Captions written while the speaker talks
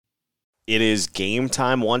It is game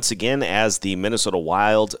time once again as the Minnesota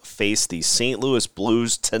Wild face the St. Louis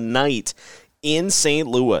Blues tonight in St.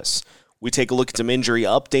 Louis. We take a look at some injury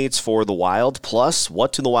updates for the Wild, plus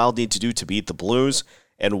what do the Wild need to do to beat the Blues,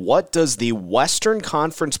 and what does the Western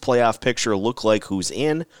Conference playoff picture look like? Who's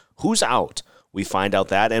in, who's out? We find out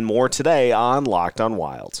that and more today on Locked on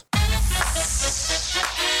Wild.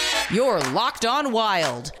 You're Locked on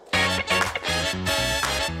Wild,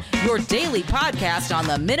 your daily podcast on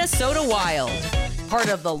the Minnesota Wild. Part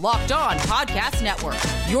of the Locked On Podcast Network,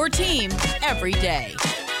 your team every day.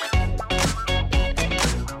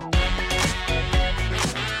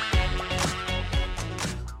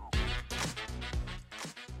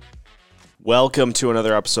 Welcome to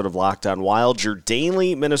another episode of Locked on Wild, your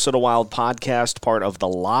daily Minnesota Wild podcast, part of the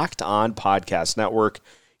Locked On Podcast Network,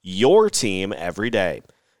 your team every day.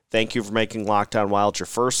 Thank you for making Locked on Wild your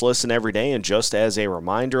first listen every day, and just as a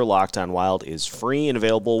reminder, Locked on Wild is free and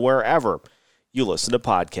available wherever you listen to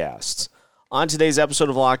podcasts. On today's episode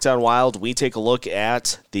of Locked on Wild, we take a look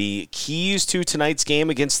at the keys to tonight's game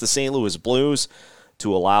against the St. Louis Blues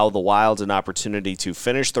to allow the Wild an opportunity to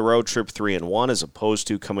finish the road trip 3-1 as opposed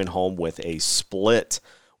to coming home with a split.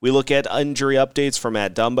 We look at injury updates for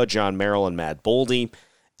Matt Dumba, Jon Merrill, and Matt Boldy,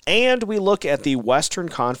 and we look at the Western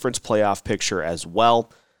Conference playoff picture as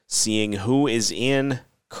well, seeing who is in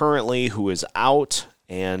currently, who is out,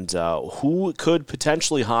 and who could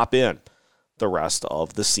potentially hop in the rest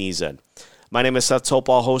of the season. My name is Seth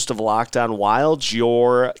Topal, host of Locked on Wild,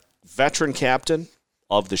 your veteran captain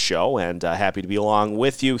of the show, and happy to be along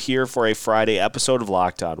with you here for a Friday episode of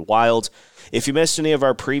Locked on Wild. If you missed any of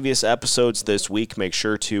our previous episodes this week, make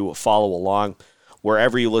sure to follow along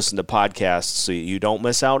wherever you listen to podcasts so you don't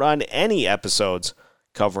miss out on any episodes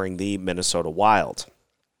covering the Minnesota Wild.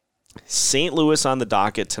 St. Louis on the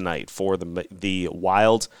docket tonight for the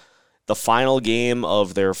Wild, the final game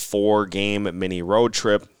of their 4-game mini road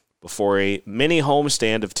trip before a mini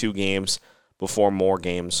homestand of 2 games before more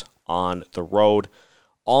games on the road.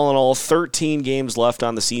 All in all, 13 games left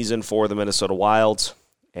on the season for the Minnesota Wild,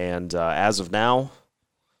 and as of now,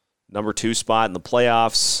 number 2 spot in the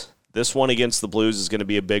playoffs. This one against the Blues is going to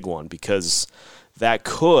be a big one because that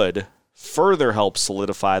could further help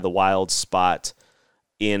solidify the Wild's spot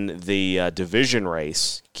in the division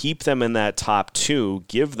race, keep them in that top 2,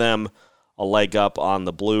 give them a leg up on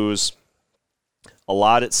the Blues. A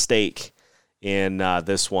lot at stake in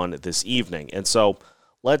this one this evening. And so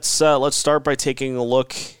let's start by taking a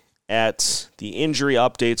look at the injury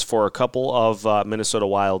updates for a couple of Minnesota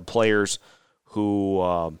Wild players who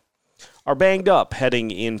are banged up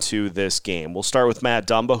heading into this game. We'll start with Matt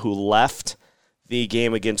Dumba, who left the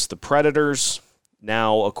game against the Predators.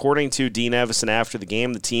 Now, according to Dean Evason after the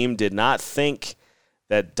game, the team did not think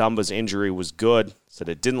that Dumba's injury was good, said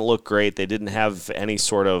it didn't look great. They didn't have any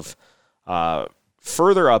sort of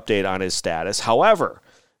further update on his status. However,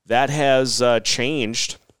 that has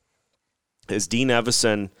changed, as Dean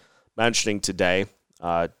Evason mentioning today.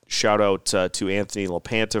 Shout out to Anthony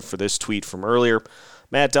LaPanta for this tweet from earlier.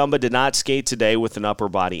 Matt Dumba did not skate today with an upper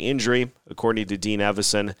body injury. According to Dean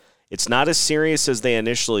Evason, it's not as serious as they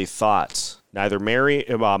initially thought. Neither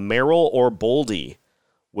Merrill or Boldy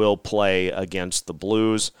will play against the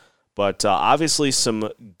Blues, but obviously some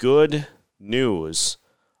good news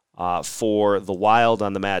for the Wild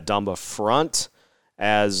on the Matt Dumba front,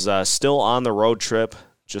 as still on the road trip,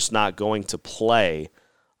 just not going to play.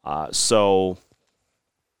 So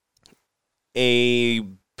a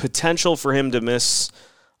potential for him to miss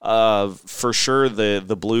for sure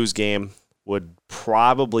the Blues game. Would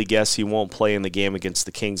probably guess he won't play in the game against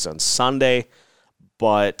the Kings on Sunday.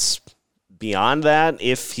 But beyond that,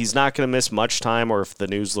 if he's not going to miss much time or if the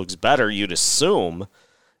news looks better, you'd assume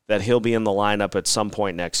that he'll be in the lineup at some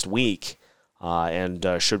point next week and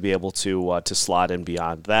should be able to slot in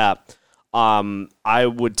beyond that. I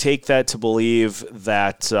would take that to believe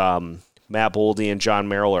that Matt Boldy and Jon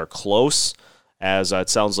Merrill are close, as it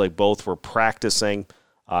sounds like both were practicing,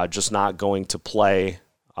 just not going to play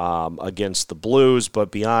against the Blues,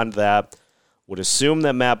 but beyond that, would assume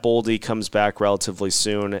that Matt Boldy comes back relatively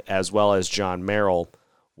soon, as well as Jon Merrill,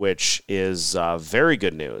 which is very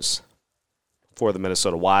good news for the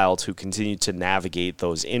Minnesota Wild, who continue to navigate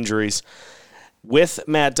those injuries. With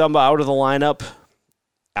Matt Dumba out of the lineup,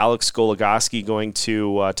 Alex Goligoski going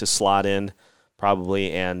to slot in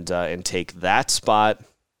probably and take that spot.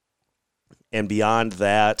 And beyond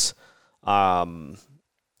that,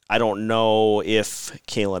 I don't know if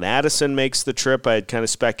Calen Addison makes the trip. I had kind of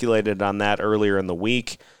speculated on that earlier in the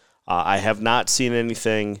week. I have not seen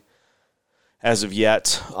anything as of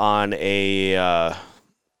yet on a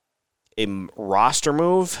roster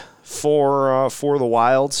move for the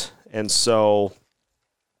Wild, and so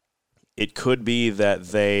it could be that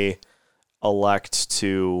they elect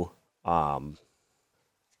to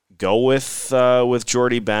go with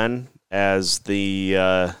Jordy Ben as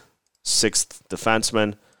the sixth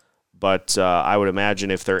defenseman. But I would imagine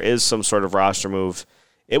if there is some sort of roster move,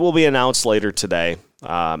 it will be announced later today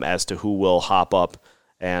as to who will hop up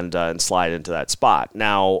and slide into that spot.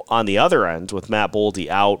 Now, on the other end, with Matt Boldy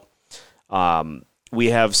out,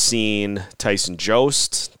 we have seen Tyson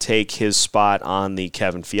Jost take his spot on the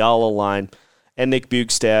Kevin Fiala line and Nick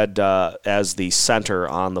Bjugstad as the center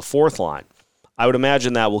on the fourth line. I would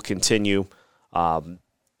imagine that will continue.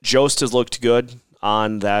 Jost has looked good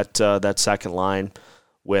on that second line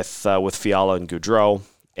with Fiala and Gaudreau,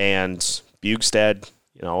 and Bjugstad,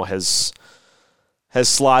 has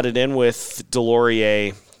slotted in with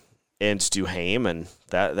Delorier and Duhaime, and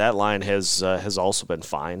that line has also been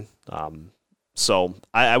fine. So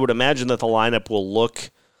I would imagine that the lineup will look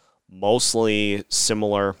mostly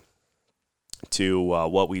similar to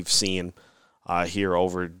what we've seen here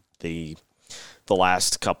over the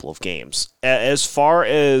last couple of games. As far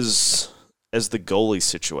as the goalie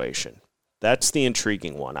situation, that's the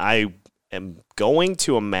intriguing one. I am going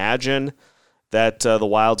to imagine that the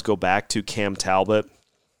Wilds go back to Cam Talbot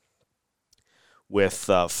with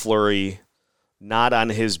Fleury not on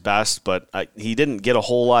his best, but he didn't get a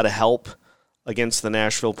whole lot of help against the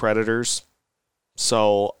Nashville Predators.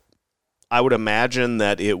 So I would imagine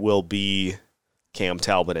that it will be Cam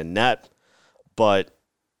Talbot in net. But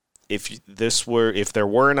if there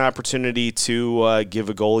were an opportunity to give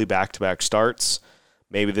a goalie back-to-back starts,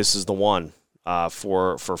 maybe this is the one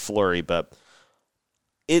for Fleury. But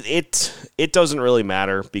it doesn't really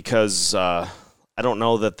matter because I don't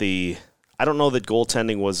know that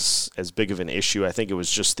goaltending was as big of an issue. I think it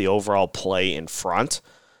was just the overall play in front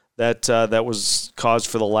that was cause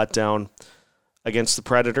for the letdown against the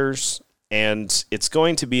Predators. And it's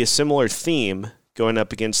going to be a similar theme going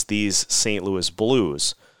up against these St. Louis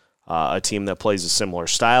Blues, a team that plays a similar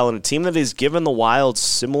style and a team that has given the Wild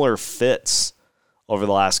similar fits over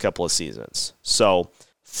the last couple of seasons. So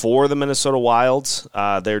for the Minnesota Wild,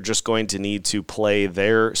 they're just going to need to play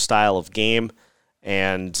their style of game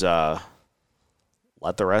and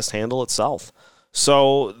let the rest handle itself.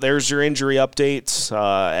 So there's your injury update.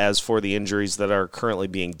 As for the injuries that are currently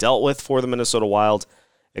being dealt with for the Minnesota Wild,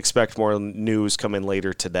 expect more news coming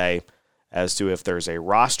later today as to if there's a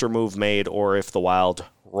roster move made or if the Wild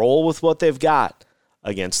roll with what they've got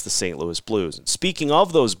against the St. Louis Blues. And speaking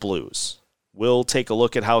of those Blues, we'll take a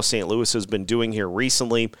look at how St. Louis has been doing here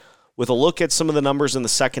recently with a look at some of the numbers in the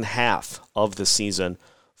second half of the season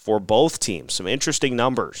for both teams. Some interesting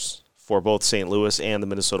numbers for both St. Louis and the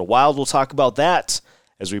Minnesota Wild. We'll talk about that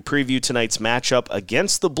as we preview tonight's matchup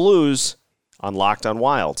against the Blues on Locked on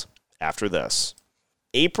Wild after this.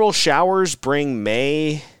 April showers bring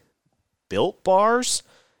May Built Bars.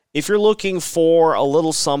 If you're looking for a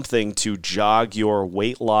little something to jog your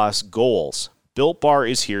weight loss goals, Built Bar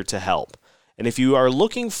is here to help. And if you are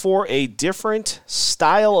looking for a different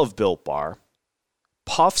style of Built Bar,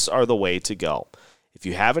 Puffs are the way to go. If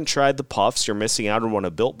you haven't tried the Puffs, you're missing out on one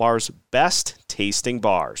of Built Bar's best-tasting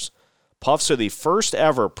bars. Puffs are the first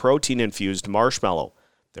ever protein-infused marshmallow.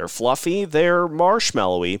 They're fluffy, they're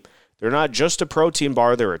marshmallowy. They're not just a protein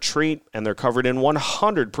bar, they're a treat, and they're covered in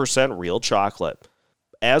 100% real chocolate.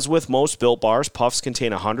 As with most Built Bars, Puffs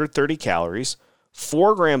contain 130 calories,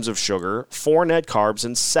 4 grams of sugar, 4 net carbs,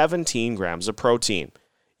 and 17 grams of protein.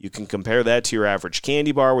 You can compare that to your average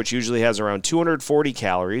candy bar, which usually has around 240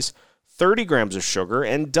 calories, 30 grams of sugar,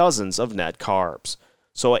 and dozens of net carbs.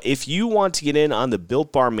 So if you want to get in on the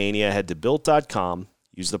Built Bar mania, head to Built.com,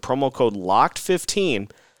 use the promo code LOCKED15,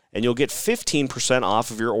 and you'll get 15%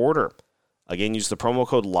 off of your order. Again, use the promo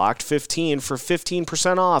code LOCKED15 for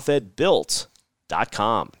 15% off at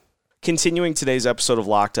Built.com. Continuing today's episode of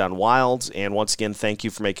Locked on Wild, and once again, thank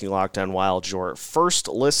you for making Locked on Wild your first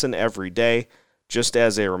listen every day. Just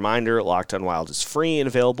as a reminder, Locked on Wild is free and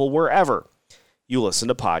available wherever you listen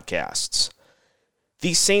to podcasts.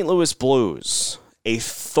 The St. Louis Blues, a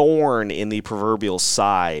thorn in the proverbial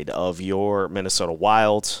side of your Minnesota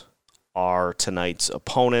Wild, are tonight's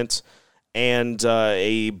opponent, and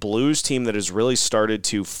a Blues team that has really started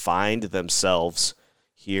to find themselves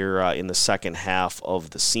here in the second half of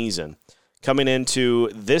the season. Coming into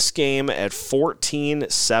this game at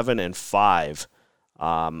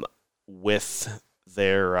 14-7-5 with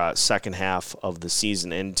their second half of the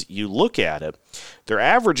season. And you look at it, they're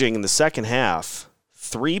averaging in the second half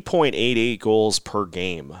 3.88 goals per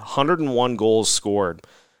game, 101 goals scored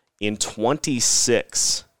in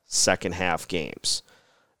 26 second half games.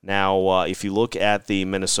 Now, if you look at the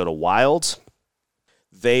Minnesota Wild,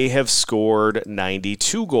 they have scored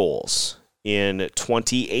 92 goals in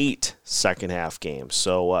 28 second-half games,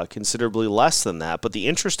 so considerably less than that. But the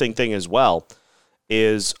interesting thing as well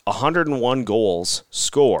is 101 goals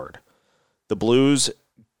scored. The Blues,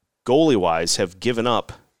 goalie-wise, have given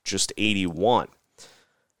up just 81.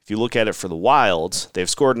 If you look at it for the Wild, they've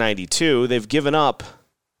scored 92. They've given up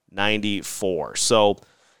 94. So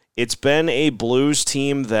it's been a Blues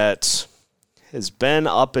team that has been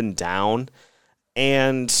up and down.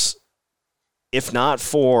 And if not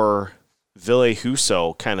for Ville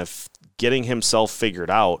Husso kind of getting himself figured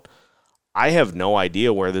out, I have no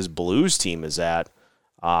idea where this Blues team is at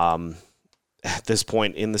this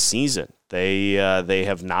point in the season. They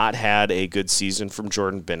have not had a good season from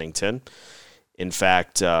Jordan Binnington. In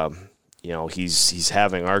fact, he's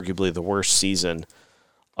having arguably the worst season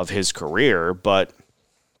of his career. But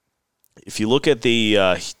if you look at the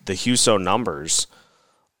Husso numbers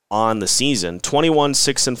on the season,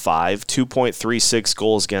 21-6-5, 2.36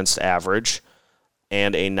 goals against average,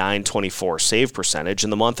 and a .924 save percentage. In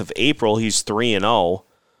the month of April, he's 3-0,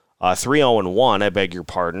 3-0-1, I beg your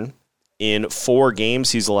pardon. In 4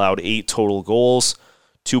 games, he's allowed 8 total goals,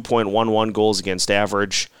 2.11 goals against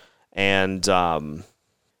average, and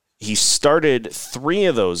he started 3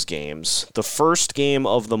 of those games. The first game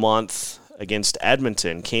of the month against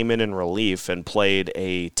Edmonton came in relief and played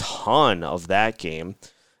a ton of that game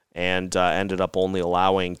and ended up only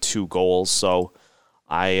allowing 2 goals. So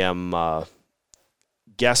I am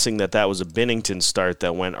guessing that was a Binnington start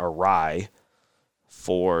that went awry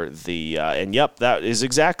for the and yep, that is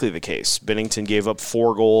exactly the case. Binnington gave up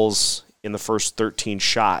 4 goals in the first 13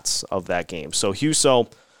 shots of that game. So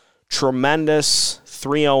Husso, tremendous,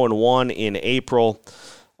 3-0-1 in April,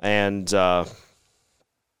 and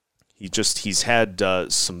he's had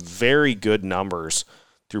some very good numbers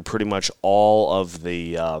through pretty much all of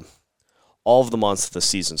the months of the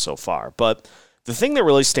season so far. But the thing that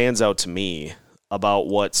really stands out to me about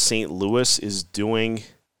what St. Louis is doing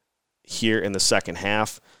here in the second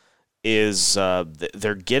half is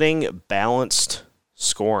they're getting balanced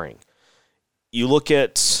scoring. You look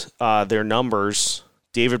at their numbers.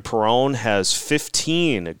 David Perron has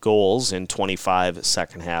 15 goals in 25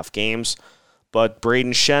 second-half games, but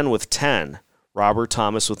Braden Shen with 10, Robert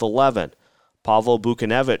Thomas with 11, Pavel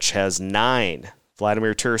Buchnevich has 9,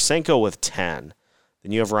 Vladimir Tarasenko with 10.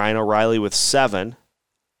 Then you have Ryan O'Reilly with 7,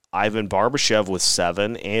 Ivan Barbashev with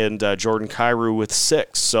 7, and Jordan Kyrou with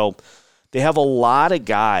 6. So they have a lot of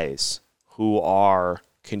guys who are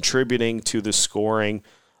contributing to the scoring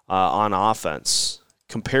on offense.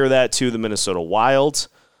 Compare that to the Minnesota Wild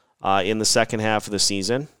in the second half of the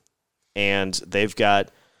season, and they've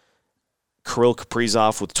got Kirill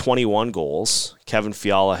Kaprizov with 21 goals. Kevin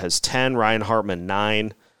Fiala has 10, Ryan Hartman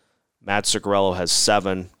 9, Matt Zuccarello has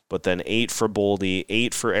 7, but then 8 for Boldy,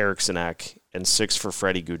 8 for Eriksson Ek, and 6 for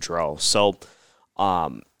Freddie Gaudreau. So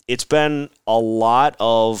it's been a lot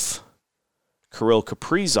of Kirill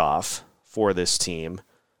Kaprizov for this team,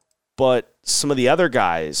 but some of the other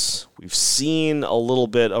guys, we've seen a little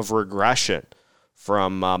bit of regression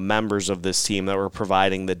from members of this team that were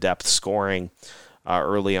providing the depth scoring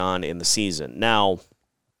early on in the season. Now,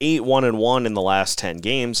 8-1-1 in the last 10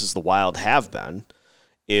 games, as the Wild have been,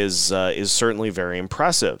 is certainly very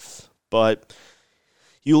impressive. But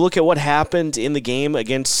you look at what happened in the game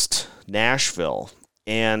against Nashville,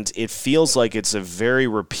 and it feels like it's a very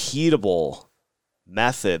repeatable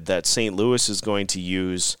method that St. Louis is going to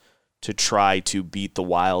use to try to beat the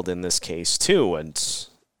Wild in this case too. And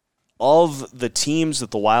of the teams that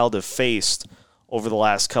the Wild have faced over the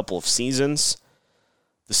last couple of seasons,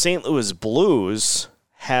 the St. Louis Blues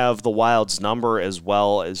have the Wild's number as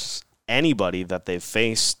well as anybody that they've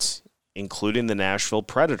faced, including the Nashville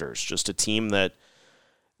Predators, just a team that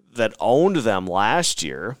owned them last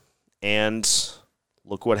year. And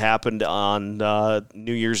look what happened on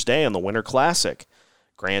New Year's Day in the Winter Classic.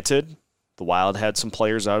 Granted, the Wild had some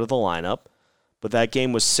players out of the lineup, but that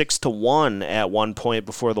game was 6-1 at one point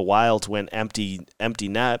before the Wild went empty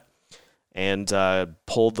net and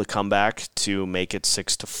pulled the comeback to make it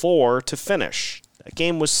 6-4 to finish. That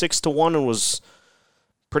game was 6-1 and was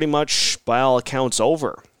pretty much, by all accounts,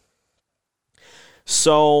 over.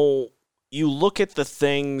 So you look at the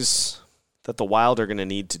things that the Wild are going to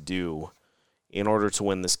need to do in order to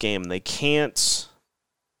win this game. They can't,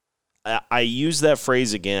 I use that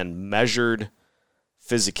phrase again, measured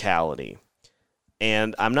physicality.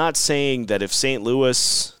 And I'm not saying that if St.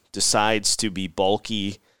 Louis decides to be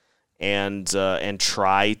bulky and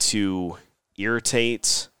try to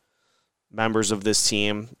irritate members of this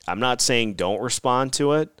team, I'm not saying don't respond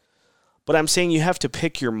to it, but I'm saying you have to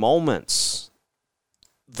pick your moments.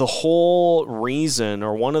 the whole reason,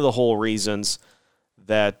 or one of the whole reasons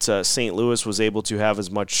that St. Louis was able to have as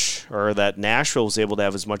much, or that Nashville was able to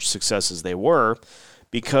have as much success as they were,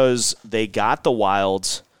 because they got the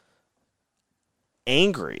Wild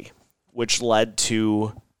angry, which led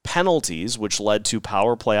to penalties, which led to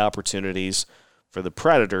power play opportunities for the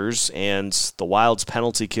Predators, and the Wild's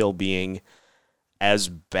penalty kill being as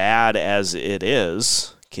bad as it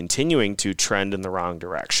is, continuing to trend in the wrong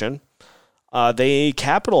direction. They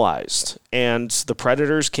capitalized, and the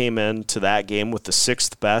Predators came into that game with the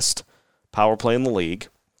 6th best power play in the league.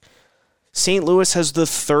 St. Louis has the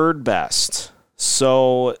 3rd best,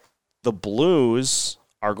 so the Blues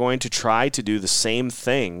are going to try to do the same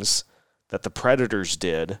things that the Predators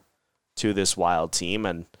did to this Wild team,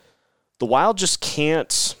 and the Wild just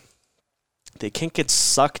can't get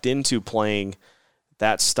sucked into playing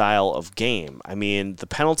that style of game. I mean, the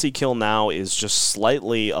penalty kill now is just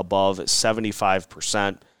slightly above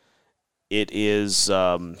 75%. It is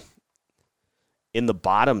in the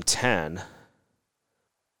bottom 10.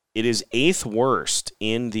 It is 8th worst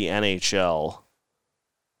in the NHL.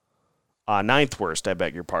 9th worst, I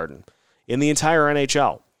beg your pardon, in the entire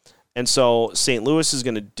NHL. And so St. Louis is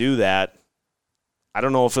going to do that. I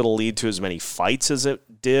don't know if it'll lead to as many fights as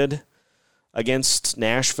it did against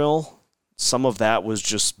Nashville. Some of that was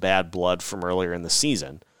just bad blood from earlier in the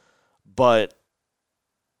season. But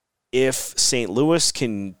if St. Louis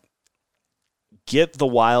can get the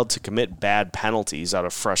Wild to commit bad penalties out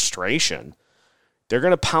of frustration, they're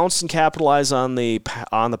going to pounce and capitalize on the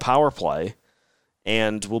power play,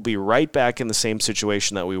 and we'll be right back in the same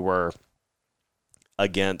situation that we were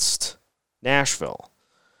against Nashville.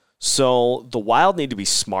 So the Wild need to be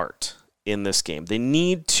smart in this game. They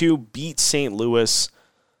need to beat St. Louis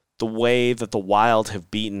the way that the Wild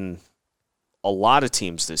have beaten a lot of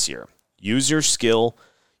teams this year. Use your skill,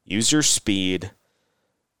 use your speed.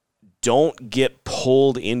 Don't get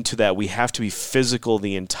pulled into that. We have to be physical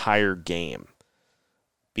the entire game,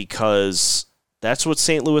 because that's what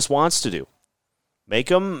St. Louis wants to do. Make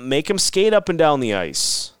them skate up and down the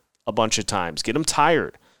ice a bunch of times. Get them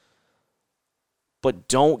tired. But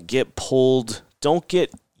don't get pulled. Don't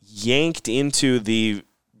get yanked into the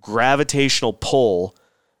gravitational pull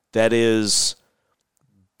that is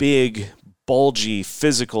big, bulgy,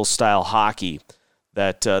 physical style hockey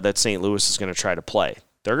that St. Louis is going to try to play.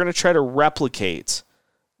 They're going to try to replicate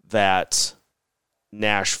that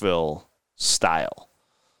Nashville style,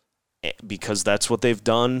 because that's what they've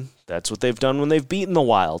done. That's what they've done when they've beaten the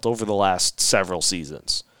Wild over the last several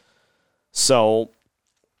seasons. So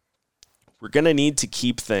we're going to need to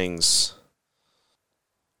keep things.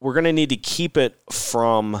 We're going to need to keep it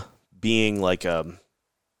from being like a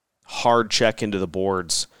hard check into the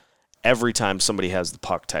boards every time somebody has the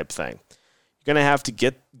puck type thing. You're going to have to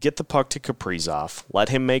get the puck to Kaprizov, let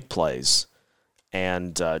him make plays,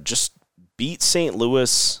 and just beat St.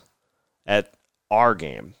 Louis at our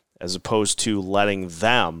game, as opposed to letting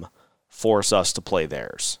them force us to play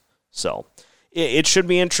theirs. So it should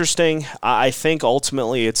be interesting. I think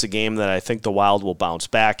ultimately it's a game that I think the Wild will bounce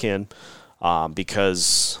back in,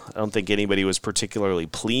 because I don't think anybody was particularly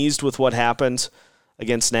pleased with what happened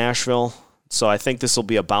against Nashville. So I think this will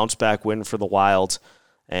be a bounce-back win for the Wild,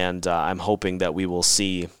 and I'm hoping that we will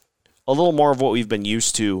see a little more of what we've been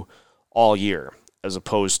used to all year, as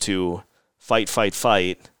opposed to fight, fight,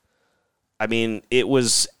 fight. I mean, it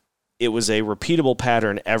was a repeatable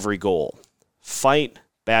pattern every goal. Fight,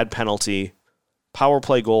 bad penalty, power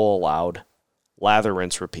play goal allowed, lather,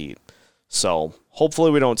 rinse, repeat. So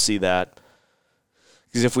hopefully we don't see that,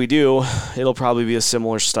 because if we do, it'll probably be a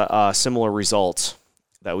similar result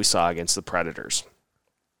that we saw against the Predators.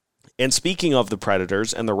 And speaking of the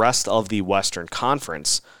Predators and the rest of the Western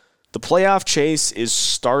Conference, the playoff chase is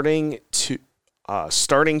starting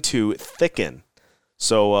to thicken.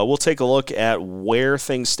 So we'll take a look at where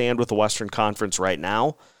things stand with the Western Conference right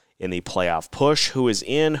now in the playoff push, who is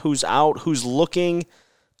in, who's out, who's looking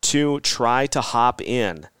to try to hop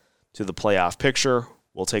in to the playoff picture.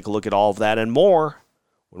 We'll take a look at all of that and more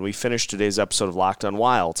when we finish today's episode of Locked on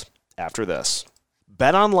Wild after this.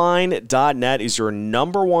 BetOnline.net is your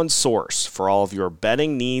number one source for all of your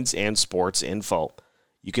betting needs and sports info.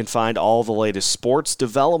 You can find all the latest sports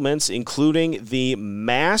developments, including the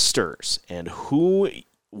Masters and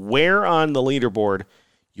where on the leaderboard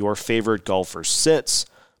your favorite golfer sits,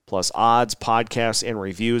 plus odds, podcasts, and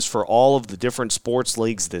reviews for all of the different sports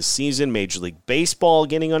leagues this season. Major League Baseball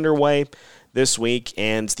getting underway this week,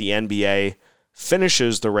 and the NBA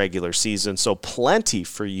finishes the regular season, so plenty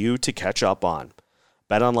for you to catch up on.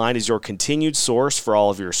 BetOnline is your continued source for all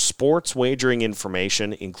of your sports wagering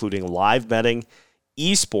information, including live betting,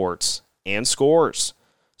 esports, and scores.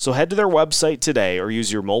 So head to their website today or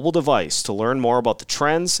use your mobile device to learn more about the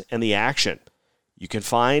trends and the action. You can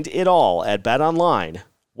find it all at BetOnline,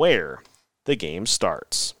 where the game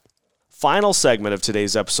starts. Final segment of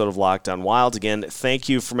today's episode of Locked On Wild. Again, thank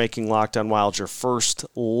you for making Locked On Wild your first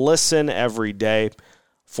listen every day.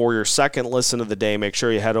 For your second listen of the day, make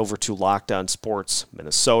sure you head over to Locked On Sports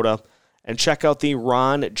Minnesota and check out the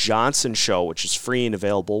Ron Johnson Show, which is free and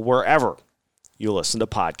available wherever you listen to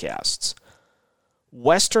podcasts.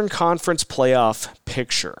 Western Conference playoff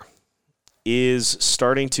picture is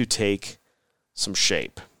starting to take some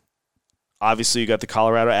shape. Obviously, you got the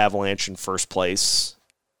Colorado Avalanche in first place,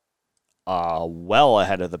 well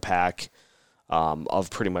ahead of the pack of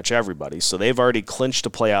pretty much everybody. So they've already clinched a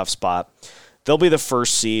playoff spot. They'll be the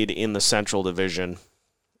first seed in the Central Division.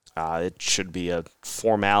 It should be a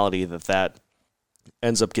formality that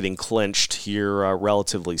ends up getting clinched here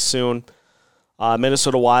relatively soon.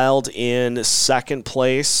 Minnesota Wild in second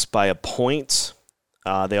place by a point.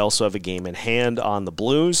 They also have a game in hand on the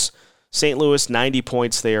Blues. St. Louis, 90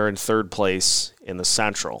 points. They are in third place in the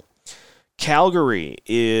Central. Calgary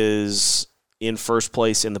is in first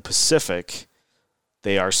place in the Pacific.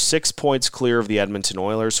 They are 6 points clear of the Edmonton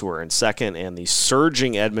Oilers, who are in second, and the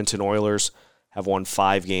surging Edmonton Oilers have won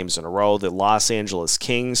 5 games in a row. The Los Angeles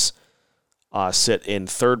Kings sit in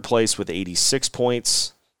third place with 86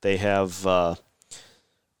 points. They have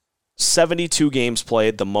 72 games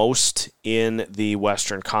played, the most in the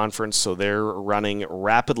Western Conference, so they're running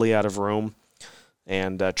rapidly out of room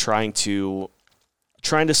and trying to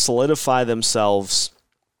solidify themselves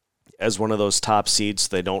as one of those top seeds so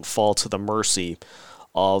they don't fall to the mercy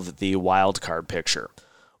of the wild card picture.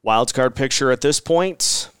 Wild card picture at this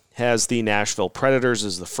point has the Nashville Predators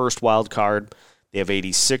as the first wild card. They have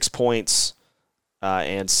 86 points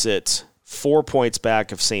and sit 4 points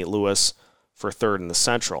back of St. Louis for third in the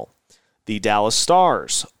Central. The Dallas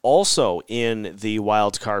Stars, also in the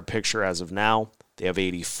wild card picture as of now. They have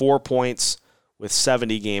 84 points with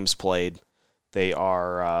 70 games played. They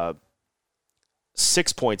are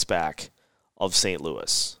 6 points back of St.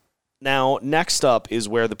 Louis. Now, next up is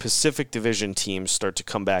where the Pacific Division teams start to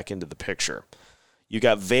come back into the picture. You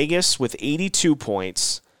got Vegas with 82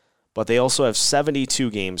 points, but they also have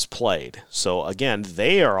 72 games played. So, again,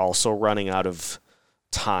 they are also running out of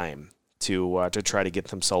time to try to get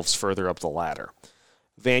themselves further up the ladder.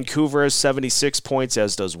 Vancouver has 76 points,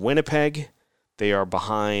 as does Winnipeg. They are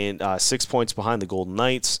behind 6 points behind the Golden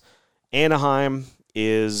Knights. Anaheim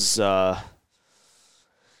is... I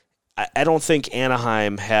don't think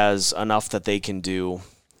Anaheim has enough that they can do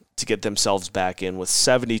to get themselves back in. With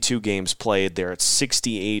 72 games played, they're at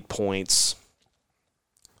 68 points.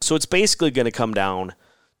 So it's basically going to come down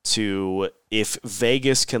to if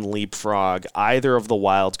Vegas can leapfrog either of the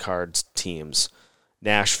wild card teams,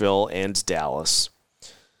 Nashville and Dallas.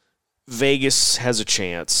 Vegas has a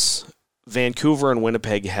chance. Vancouver and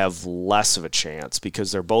Winnipeg have less of a chance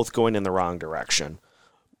because they're both going in the wrong direction.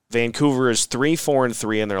 Vancouver is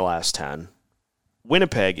 3-4-3 in their last 10.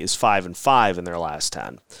 Winnipeg is 5-5 in their last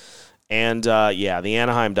 10. And the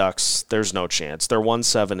Anaheim Ducks, there's no chance. They're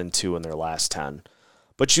 1-7-2 in their last 10.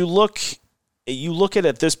 But you look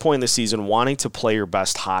at this point in the season wanting to play your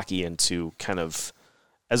best hockey into kind of,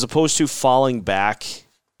 as opposed to falling back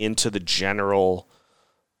into the general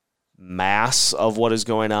mass of what is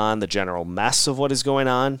going on, the general mess of what is going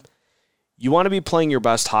on. You want to be playing your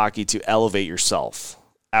best hockey to elevate yourself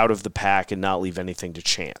out of the pack and not leave anything to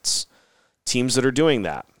chance. Teams that are doing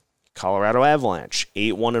that: Colorado Avalanche,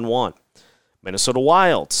 8-1-1. Minnesota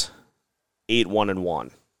Wild,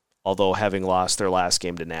 8-1-1, although having lost their last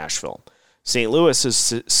game to Nashville. St. Louis is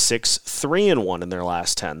 6-3-1 in their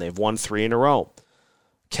last 10. They've won 3 in a row.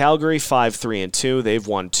 Calgary, 5-3-2. They've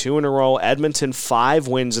won 2 in a row. Edmonton, 5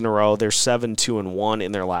 wins in a row. They're 7-2-1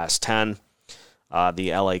 in their last 10.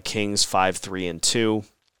 The LA Kings, 5-3-2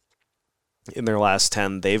 in their last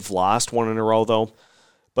 10. They've lost 1 in a row, though.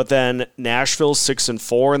 But then Nashville,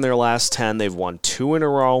 6-4 in their last 10. They've won 2 in a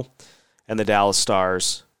row. And the Dallas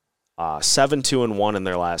Stars, 7-2-1 in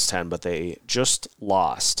their last 10, but they just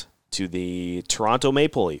lost to the Toronto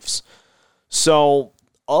Maple Leafs. So,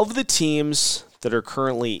 of the teams that are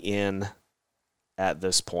currently in at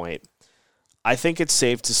this point, I think it's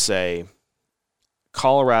safe to say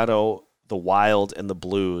Colorado, the Wild, and the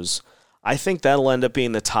Blues, I think that'll end up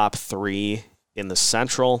being the top 3 in the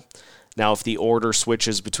Central. Now, if the order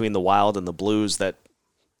switches between the Wild and the Blues, that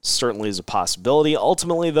certainly is a possibility.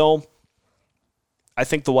 Ultimately, though, I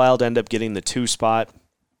think the Wild end up getting the 2 spot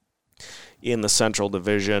in the Central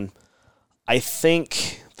Division. I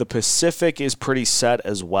think the Pacific is pretty set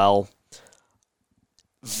as well.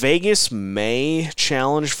 Vegas may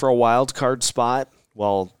challenge for a wild card spot.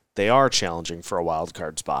 well, they are challenging for a wild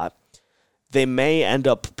card spot. They may end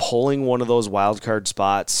up pulling one of those wild card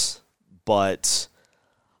spots, but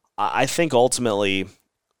I think ultimately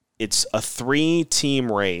it's a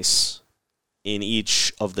 3-team race in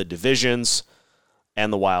each of the divisions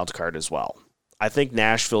and the wild card as well. I think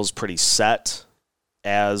Nashville's pretty set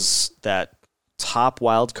as that top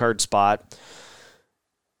wild card spot.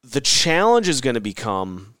 The challenge is going to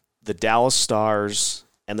become the Dallas Stars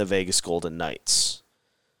and the Vegas Golden Knights.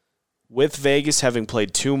 With Vegas having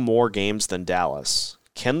played 2 more games than Dallas,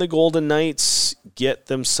 can the Golden Knights get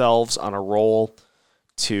themselves on a roll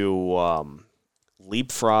to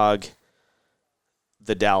leapfrog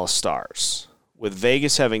the Dallas Stars? With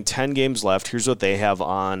Vegas having 10 games left, here's what they have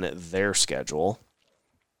on their schedule.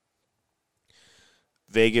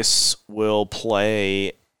 Vegas will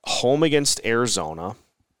play home against Arizona.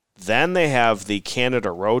 Then they have the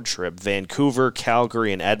Canada road trip, Vancouver,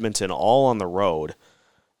 Calgary, and Edmonton all on the road.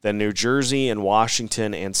 Then New Jersey and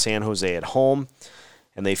Washington and San Jose at home.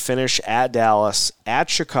 And they finish at Dallas, at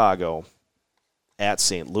Chicago, at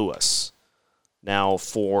St. Louis. Now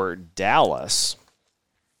for Dallas,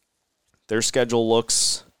 their schedule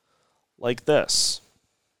looks like this.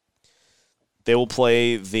 They will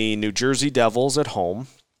play the New Jersey Devils at home.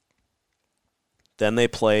 Then they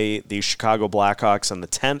play the Chicago Blackhawks on the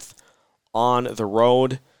 10th on the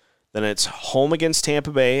road. Then it's home against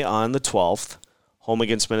Tampa Bay on the 12th. Home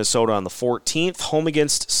against Minnesota on the 14th. Home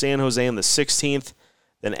against San Jose on the 16th.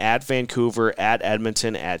 Then at Vancouver, at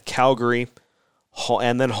Edmonton, at Calgary.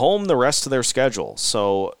 And then home the rest of their schedule.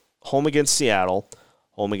 So home against Seattle,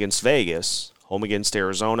 home against Vegas, home against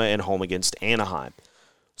Arizona, and home against Anaheim.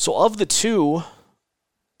 So of the two,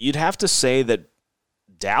 you'd have to say that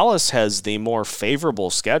Dallas has the more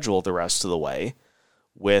favorable schedule the rest of the way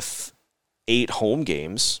with 8 home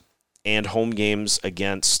games and home games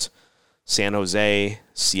against San Jose,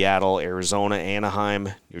 Seattle, Arizona, Anaheim,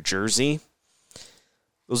 New Jersey.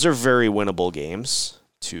 Those are very winnable games,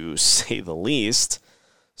 to say the least.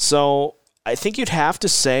 So I think you'd have to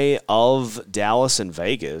say of Dallas and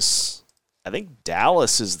Vegas, I think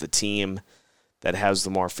Dallas is the team that has the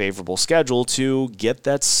more favorable schedule to get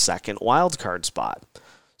that second wild card spot.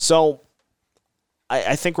 So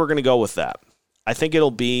I think we're going to go with that. I think it'll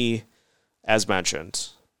be, as mentioned,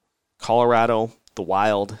 Colorado, the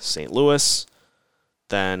Wild, St. Louis,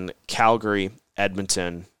 then Calgary,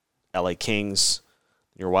 Edmonton, LA Kings.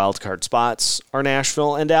 Your wild card spots are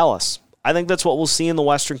Nashville and Dallas. I think that's what we'll see in the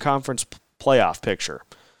Western Conference playoff picture.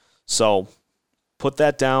 So put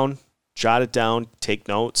that down, jot it down, take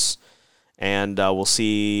notes, and we'll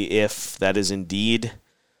see if that is indeed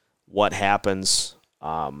what happens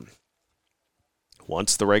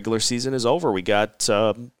once the regular season is over. We got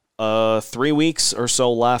 3 weeks or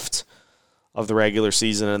so left of the regular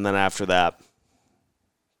season, and then after that,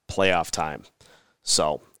 playoff time.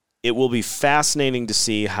 So it will be fascinating to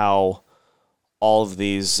see how all of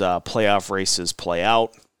these playoff races play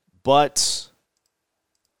out. But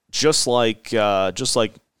just like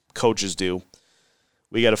coaches do,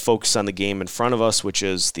 we got to focus on the game in front of us, which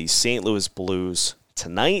is the St. Louis Blues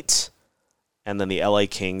tonight and then the LA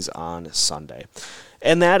Kings on Sunday.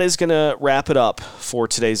 And that is going to wrap it up for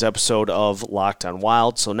today's episode of Locked on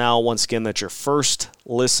Wild. So now, once again, that your first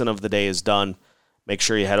listen of the day is done, make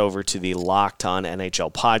sure you head over to the Locked on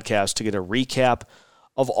NHL podcast to get a recap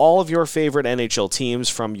of all of your favorite NHL teams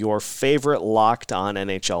from your favorite Locked on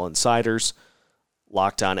NHL insiders.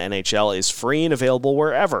 Locked on NHL is free and available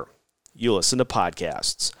wherever you listen to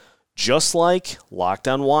podcasts. Just like Locked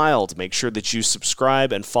on Wild, make sure that you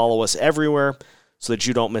subscribe and follow us everywhere so that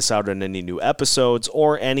you don't miss out on any new episodes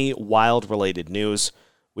or any Wild-related news.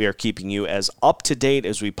 We are keeping you as up-to-date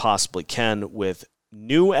as we possibly can with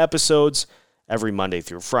new episodes every Monday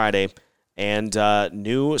through Friday and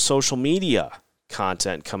new social media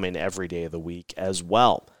content coming every day of the week as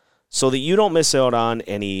well, so that you don't miss out on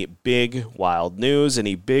any big Wild news,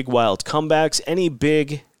 any big Wild comebacks, any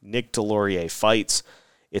big Nick Deslauriers fights.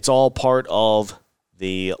 It's all part of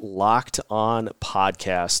the Locked On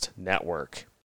Podcast Network.